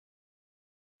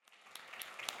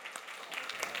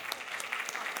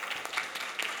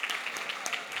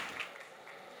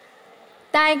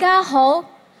大家好，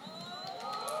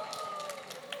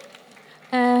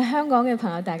香港嘅朋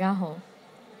友大家好。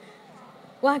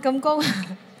哇，咁高啊！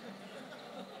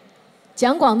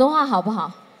讲广东话好不好？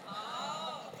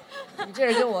你这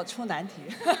是给我出难题。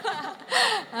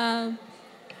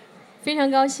非常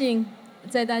高興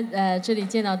在這裡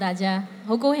見到大家，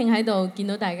好高興喺度見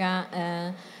到大家。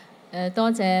多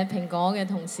謝蘋果嘅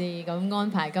同事咁安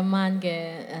排今晚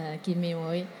嘅見面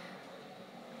會。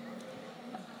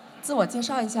自我介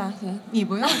紹一下，你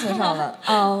不用介紹了。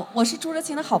我是朱哲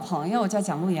琴的好朋友，我叫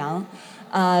蒋璐陽。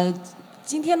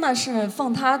今天呢是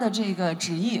奉他的这个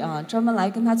旨意啊，专门来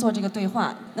跟他做这个对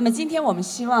话。那么今天我们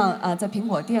希望在苹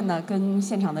果店呢，跟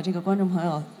现场的这个观众朋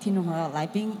友、听众朋友、来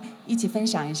宾一起分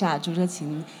享一下朱哲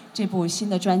琴这部新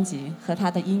的专辑和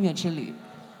他的音乐之旅。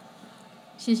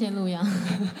謝謝陸陽。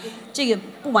這個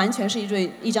不完全是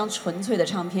一張純粹的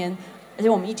唱片。而且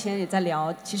我們以前也在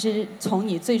聊，其實從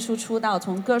你最初出道，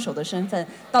從歌手的身份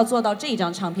到做到這一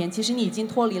張唱片，其實你已經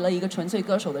脫離了一個純粹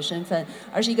歌手的身份，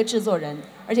而是一個製作人，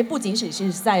而且不僅僅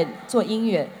是在做音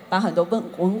樂，把很多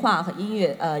文化和音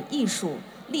樂、藝術、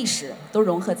歷史都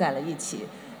融合在了一起。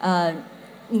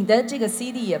你的這個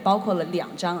CD 也包括了2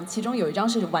張，其中有一張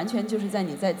是完全就是在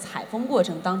你在採風過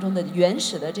程當中的原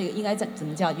始的這個應該怎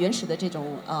麼叫原始的這種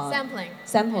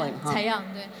sampling 哈。採樣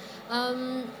對，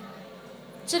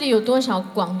這裡有多少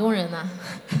廣東人啊？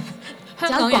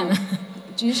香港人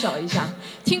舉手一下。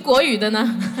聽國語的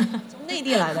呢？從內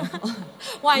地來的。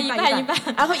哇，一半一半。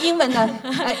然後英文的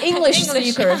，English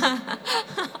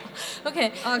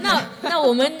speakers。OK， 那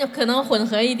我們可能混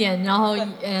合一點，然後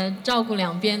照顧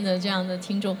兩邊的這樣的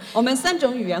聽眾。我們3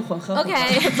種語言混合。OK，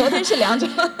 昨天是2種。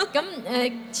咁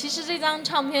其實這張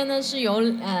唱片呢是有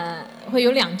會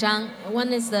有2張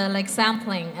 ，one is the like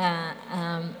sampling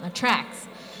tracks。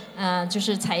就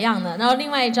是採樣的，然後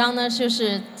另外一張呢，就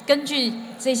是根據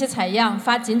這些採樣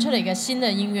發展出了一個新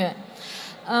的音樂。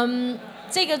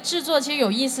這個製作其實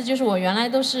有意思，就是我原來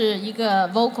都是一個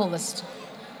vocalist，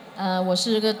我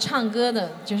是個唱歌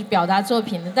的，就是表達作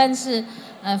品的。但是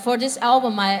for this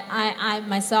album I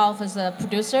myself as a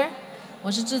producer，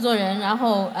 我是製作人，然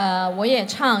後我也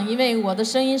唱，因為我的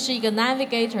聲音是一個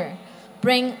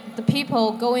navigator。Bring the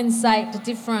people go inside the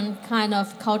different kind of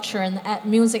culture and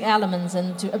music elements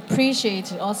and to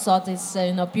appreciate also this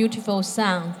beautiful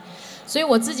sound. 所以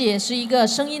我自己也是一個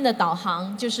聲音的導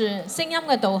航，就是聲音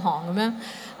嘅導航咁樣。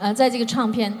在這個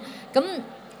唱片，咁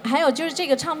還有就是這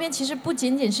個唱片其實不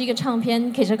僅僅是一個唱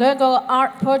片，其實佢係一個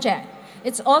art project.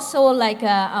 It's also like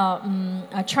a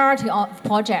charity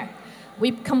project.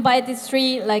 We combine these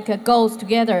 3 like goals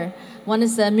together.One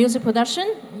is music production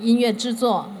音樂製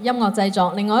作、音樂製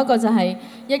作，另外一個就係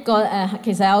一個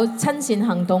其實有親善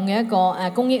行動嘅一個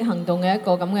公益行動嘅一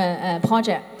個咁嘅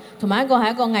project， 同埋一個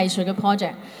係一個藝術嘅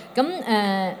project。咁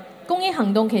公益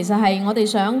行動其實係我哋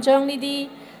想將呢啲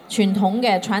傳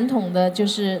統的就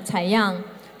是採樣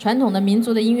傳統的民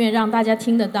族的音樂讓大家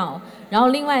聽得到。然後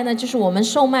另外呢，就是我們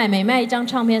售賣每賣一張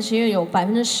唱片，其實有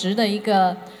10%的一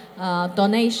個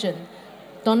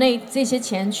donate這些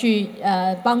錢去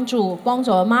幫助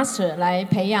master 來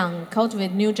培養 cultivate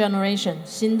new generation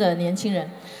新的年輕人。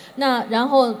那然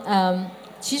後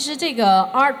其實這個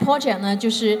art project 呢，就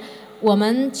是我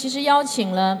們其實邀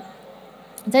請了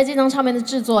在這張唱片的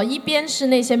製作，一邊是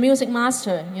那些 music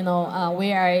master，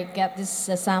 where I get this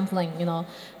sampling，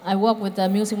 I work with the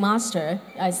music master,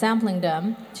 I sampling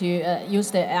them to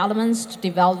use the elements to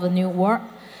develop the new work.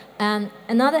 And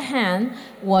another hand，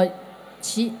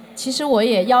 其實我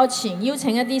也邀請一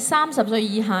啲30歲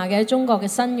以下嘅中國嘅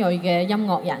新鋭嘅音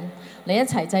樂人嚟一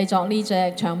齊製作呢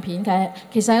隻唱片嘅。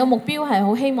其實個目標係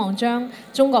好希望將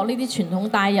中國呢啲傳統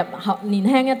帶入年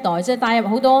輕一代，即係帶入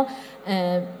好多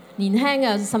年輕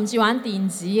嘅，甚至玩電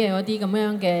子嘅嗰啲咁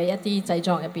樣嘅一啲製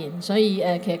作入邊。所以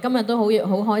其實今日都好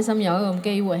開心有一個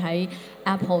機會喺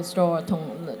Apple Store 同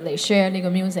嚟 share 呢個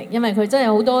music， 因為佢真係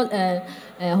好多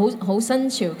好新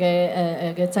潮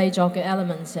嘅製作嘅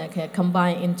elements， 其實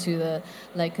combine into the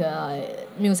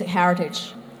music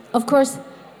heritage. Of course，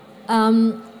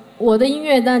 我的音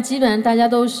樂呢，基本上大家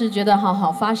都是覺得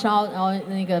好發燒，然後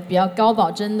那個比較高保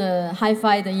真的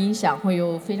Hi-Fi 的音響會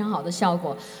有非常好的效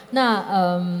果。那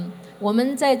我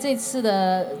們在這次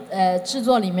的製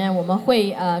作裡面，我們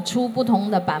會出不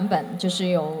同的版本，就是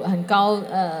有很高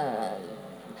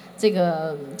這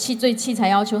個對器材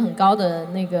要求很高的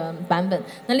那個版本。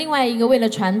那另外一個，為了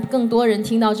傳更多人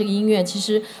聽到這個音樂，其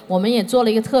實我們也做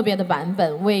了一個特別的版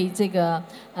本，為這個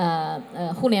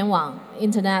互聯網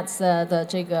Internet 的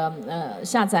這個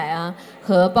下載啊，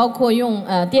和包括用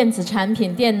電子產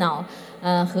品、電腦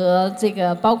和这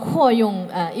个包括用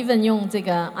even 用这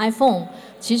个 iPhone，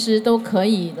 其实都可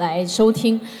以来收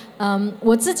听。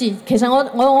我自己其實我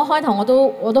開頭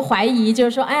我都懷疑，就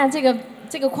是說，哎呀，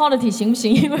這個 quality 行不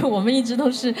行？因為我們一直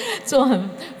都是做很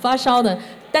發燒的。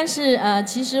但是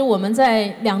其實我們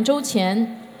在2週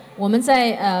前，我們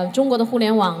在中國的互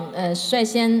聯網率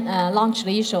先launch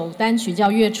了一首單曲叫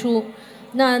《月初》。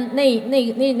那個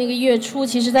月初，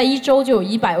其實在1週就有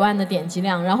100萬的點擊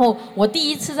量。然後我第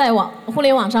一次在互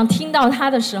聯網上聽到它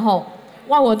的時候，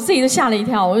哇！我自己都嚇了一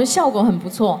跳，我覺得效果很不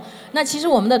錯。那其實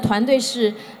我們的團隊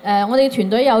是我哋團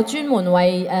隊有專門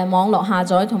為網絡下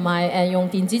載同埋用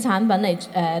電子產品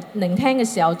嚟聆聽嘅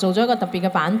時候做咗一個特別嘅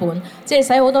版本，即係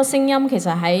使好多聲音其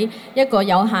實喺一個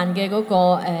有限嘅嗰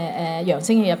個揚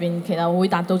聲器入邊，其實會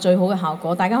達到最好嘅效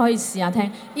果。大家可以試下聽。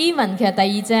Even 其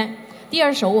實第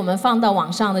二首我們放到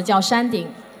網上的叫山頂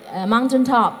Mountain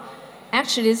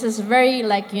Top。Actually, this is very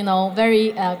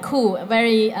very cool,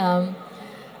 very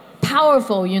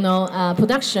powerful,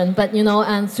 production. But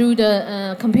and through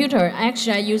the computer,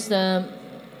 actually I used the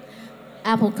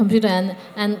Apple computer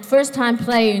and first time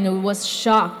play, was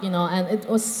shocked, and it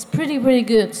was pretty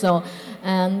good. So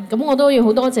咁我都要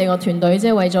好多謝個團隊，即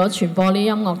係為咗傳播呢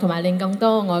音樂，同埋令更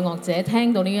多愛樂者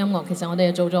聽到呢音樂。其實我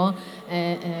哋就做咗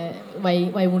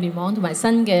為互聯網同埋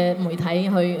新嘅媒體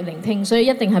去聆聽，所以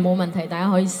一定係冇問題，大家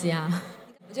可以試下。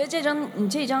我觉得这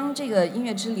张这个音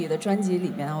乐之旅的专辑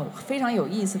里面非常有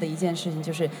意思的一件事情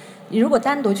就是，你如果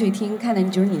单独去听，看的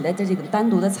就是你的这个单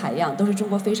独的采样都是中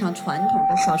国非常传统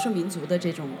的少数民族的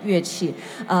这种乐器，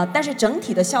但是整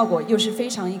体的效果又是非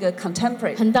常一个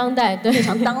contemporary， 很当代，对，非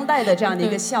常当代的这样的一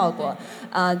个效果。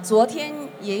昨天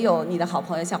也有你的好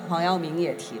朋友像黄耀明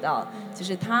也提到，就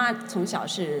是他从小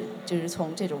就是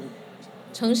从这种。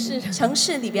城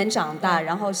市里边长大，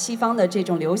然后西方的这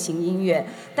种流行音乐，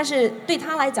但是对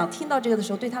他来讲，听到这个的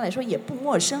时候，对他来说也不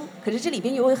陌生。可是这里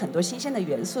边又有很多新鲜的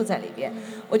元素在里边，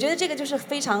我觉得这个就是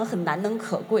非常很难能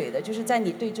可贵的，就是在你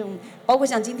对这种，包括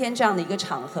像今天这样的一个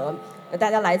场合，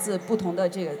大家来自不同的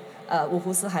这个五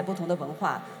湖四海不同的文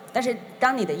化。但是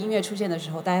当你的音乐出现的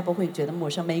时候，大家不会觉得陌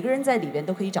生，每个人在里边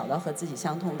都可以找到和自己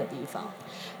相通的地方。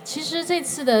其实这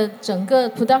次的整个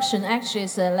production actually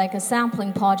is like a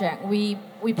sampling project. We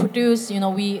produce,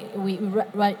 we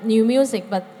write new music,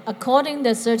 but according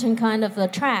to certain kind of the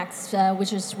tracks,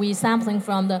 which is we sampling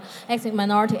from the ethnic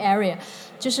minority area.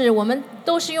 就是我们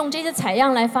都是用这些采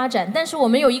样来发展，但是我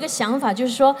们有一个想法，就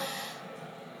是说，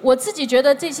我自己觉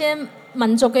得这些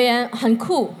民族嘅人很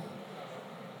酷。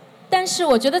但是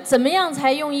我觉得怎么样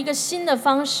才用一个新的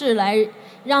方式来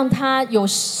让它有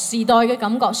时代的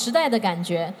感觉，时代的感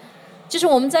觉，就是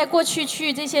我们在过去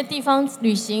去这些地方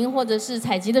旅行或者是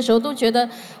采集的时候，都觉得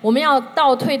我们要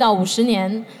倒退到50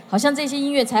年，好像这些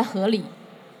音乐才合理。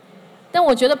但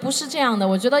我觉得不是这样的，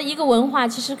我觉得一个文化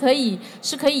其实可以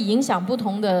影响不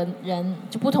同的人，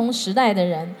就不同时代的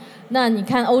人。那你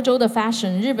看欧洲的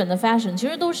fashion， 日本的 fashion， 其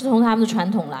实都是从他们的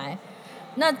传统来。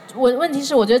那问题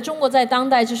是，我觉得中国在当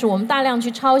代就是我们大量去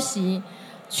抄袭、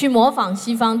去模仿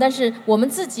西方，但是我们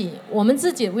自己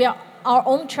we are our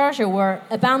own treasure were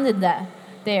abandoned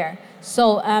there.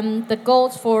 So the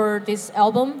goals for this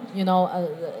album,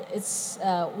 it's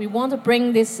we want to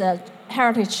bring this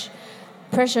heritage,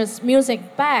 precious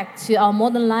music back to our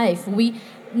modern life. We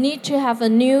need to have a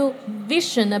new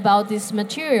vision about these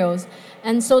materials.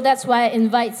 And so that's why I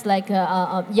invite like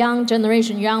a young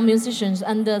generation, young musicians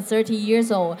under 30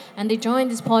 years old, and they join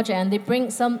this project and they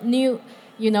bring some new,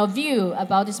 view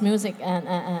about this music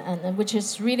and which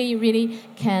is really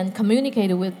can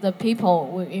communicate with the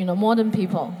people, modern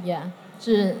people. Yeah,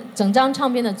 是整张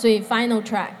唱片的最 final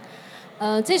track。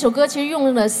這首歌其實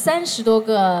用了30多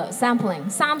個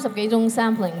sampling，30幾種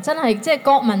sampling， 真係即係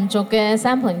各民族嘅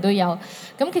sampling 都有。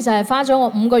咁其實係花咗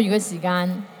我5個月嘅時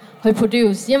間去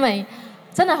produce， 因為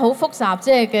真係好複雜，即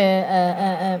係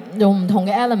嘅用唔同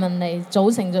嘅 element 嚟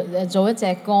組成做一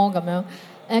隻歌咁樣。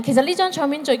其實呢張唱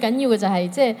片最緊要嘅就係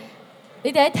即係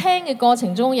你哋喺聽嘅過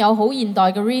程中有好現代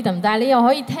嘅 rhythm， 但係你又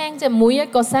可以聽即係每一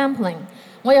個 sampling，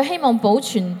 我又希望保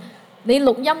存你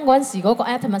錄音嗰陣時嗰個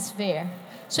atmosphere，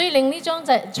 所以令呢張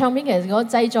唱片其實個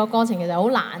製作過程其實好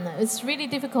難啊。It's really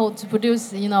difficult to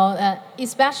produce,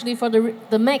 especially for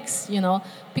the mix,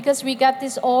 because we got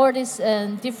all these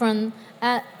different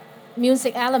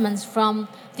music elements from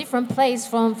different place,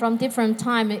 from different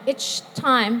time. Each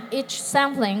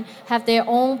sampling have their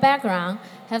own background,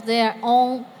 have their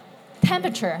own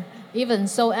temperature even.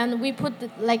 So, and we put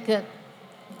like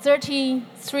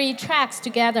 33 tracks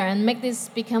together and make this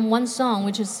become one song,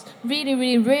 which is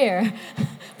really rare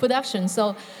production.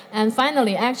 So, and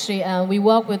finally, actually, we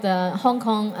work with Hong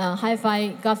Kong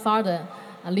hi-fi godfather,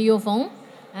 Leo Feng.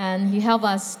 and he helped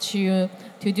us to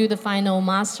do the final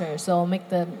master, so make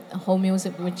the whole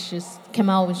music, which came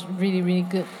out was really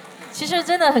good. 其实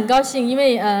真的很高兴，因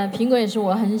为苹果也是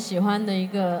我很喜欢的一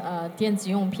个电子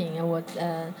用品。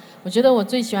我觉得我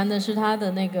最喜欢的是它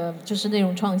的那个就是那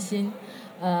种创新。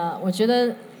我觉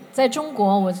得在中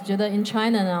国，我觉得 in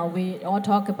China now we all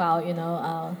talk about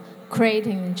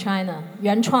creating in China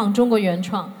原创，中国原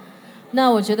创。那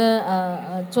我觉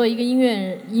得作为一个音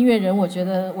乐人，我觉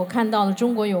得我看到了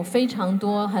中国有非常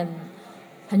多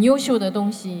很优秀的东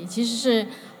西，其实是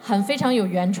非常有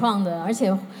原创的，而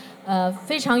且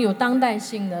非常有当代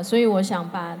性的，所以我想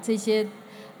把这些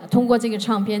通过这个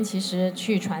唱片其实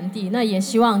去传递。那也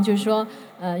希望就是说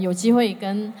有机会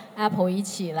跟 Apple 一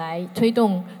起来推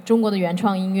动中国的原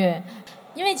创音乐。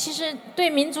因为其实对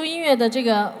民族音乐的这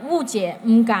个误解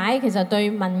其实对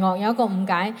民樂有一個誤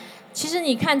解。其實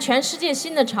你看全世界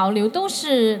新的潮流都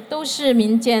是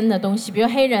民間的東西，比如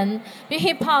黑人，比如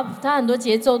hip hop， 它很多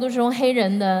節奏都是用黑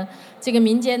人的這個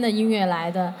民間的音樂來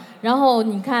的。然後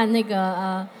你看那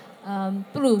個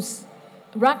blues、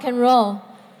rock and roll，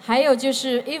 還有就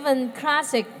是 even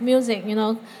classic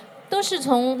music， 都是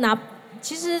從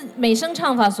其實美聲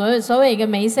唱法所謂嘅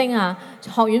美聲啊，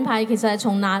學院派其實係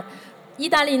從意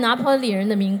大利拿破崙人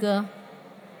的民歌。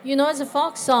it's a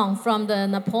folk song from the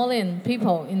Napoleon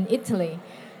people in Italy.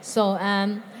 So,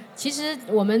 其实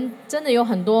我们真的有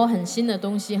很多很新的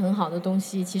东西，很好的东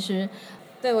西。其实，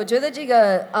对，我觉得这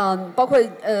个包括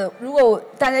如果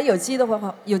大家有机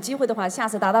会的话，下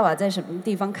次达达瓦在什么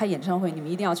地方开演唱会，你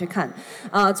们一定要去看。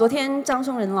昨天张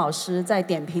松仁老师在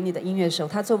点评你的音乐的时候，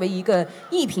他作为一个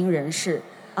艺评人士。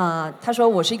他说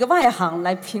我是一个外行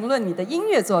来评论你的音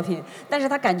乐作品，但是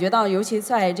他感觉到，尤其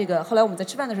在这个后来我们在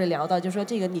吃饭的时候聊到，就是说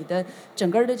这个你的整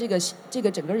个的这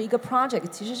个整个一个 project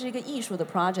其实是一个艺术的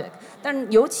project，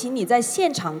 但尤其你在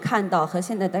现场看到和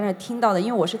现在当然听到的，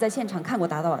因为我是在现场看过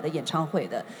达达瓦的演唱会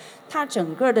的，他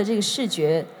整个的这个视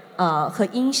觉。和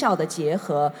音效的结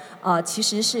合，其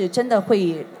實是真的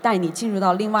會帶你進入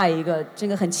到另外一個這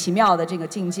個很奇妙的這個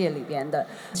境界裏邊的。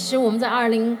其實我們在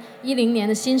2010年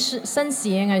的新視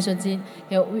野藝術節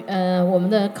有我們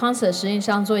的 concert 實際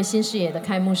上作為新視野的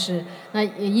開幕式。那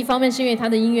一方面是因為它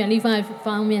的音樂，另外一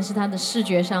方面是它的視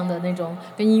覺上的那種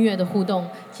跟音樂的互動，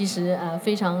其實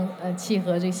非常契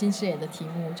合這個新視野的題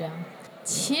目這樣。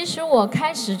其實我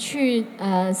開始去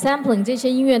sampling 這些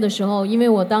音樂的時候，因為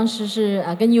我當時是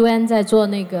跟 UN 在做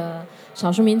那個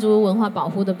少數民族文化保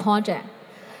護的 project，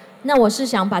 那我是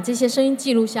想把這些聲音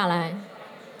記錄下來。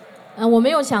我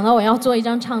沒有想到我要做一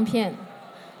張唱片，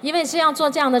因為實際上做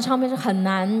這樣的唱片是很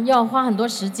難，要花很多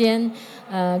時間，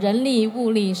人力、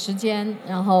物力、時間，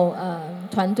然後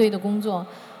團隊的工作。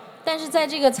但是在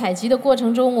這個採集的過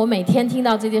程中，我每天聽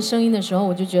到這些聲音的時候，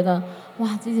我就覺得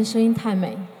哇，這些聲音太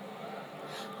美。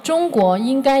中國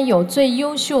應該有最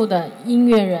優秀的音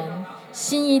樂人，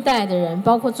新一代的人，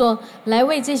包括來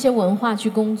為這些文化去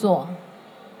工作，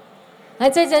來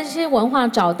在這些文化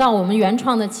找到我們原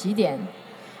創的起點。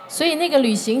所以那個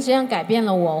旅行實際上改變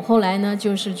了我，後來呢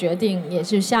就是決定，也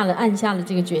是按下了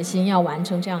這個決心，要完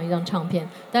成這樣一張唱片。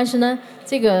但是呢，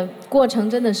這個過程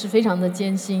真的是非常的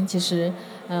艱辛，其實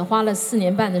花了4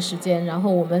年半的時間，然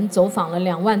後我們走訪了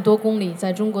2萬多公里，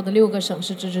在中國的6個省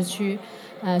市自治區。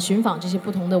尋訪這些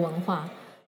不同的文化，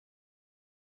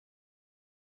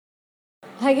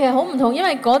係其實好唔同，因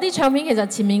為嗰啲唱片其實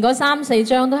前面嗰3、4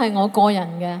張都係我個人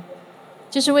嘅，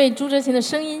就是為朱哲琴的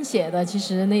聲音寫的。其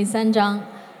實那3張，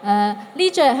呢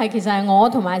隻係其實係我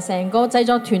同埋成個製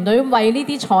作團隊為呢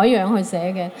啲採樣去寫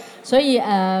嘅，所以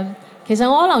其實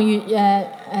我可能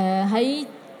喺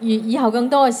以後更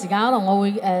多嘅時間，可能我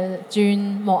會轉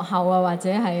幕後啊，或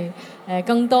者係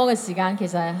更多嘅時間，其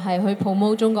實係去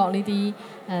promote 中國呢啲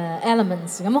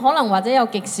elements。咁可能或者有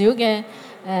極少嘅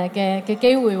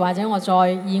機會，或者我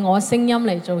再以我聲音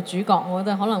嚟做主角，我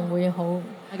覺得可能會好。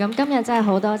咁今日真係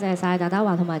好多謝晒達達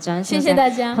華同埋蔣小姐，謝謝大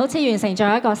家，好似完成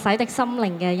咗一個洗滌心靈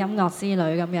嘅音樂之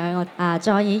旅咁樣。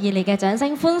再以熱烈嘅掌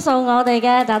聲歡送我哋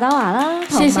嘅達達華啦，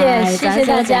同埋蔣小姐。謝謝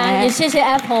大家，也謝謝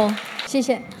Apple， 謝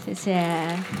謝，謝謝。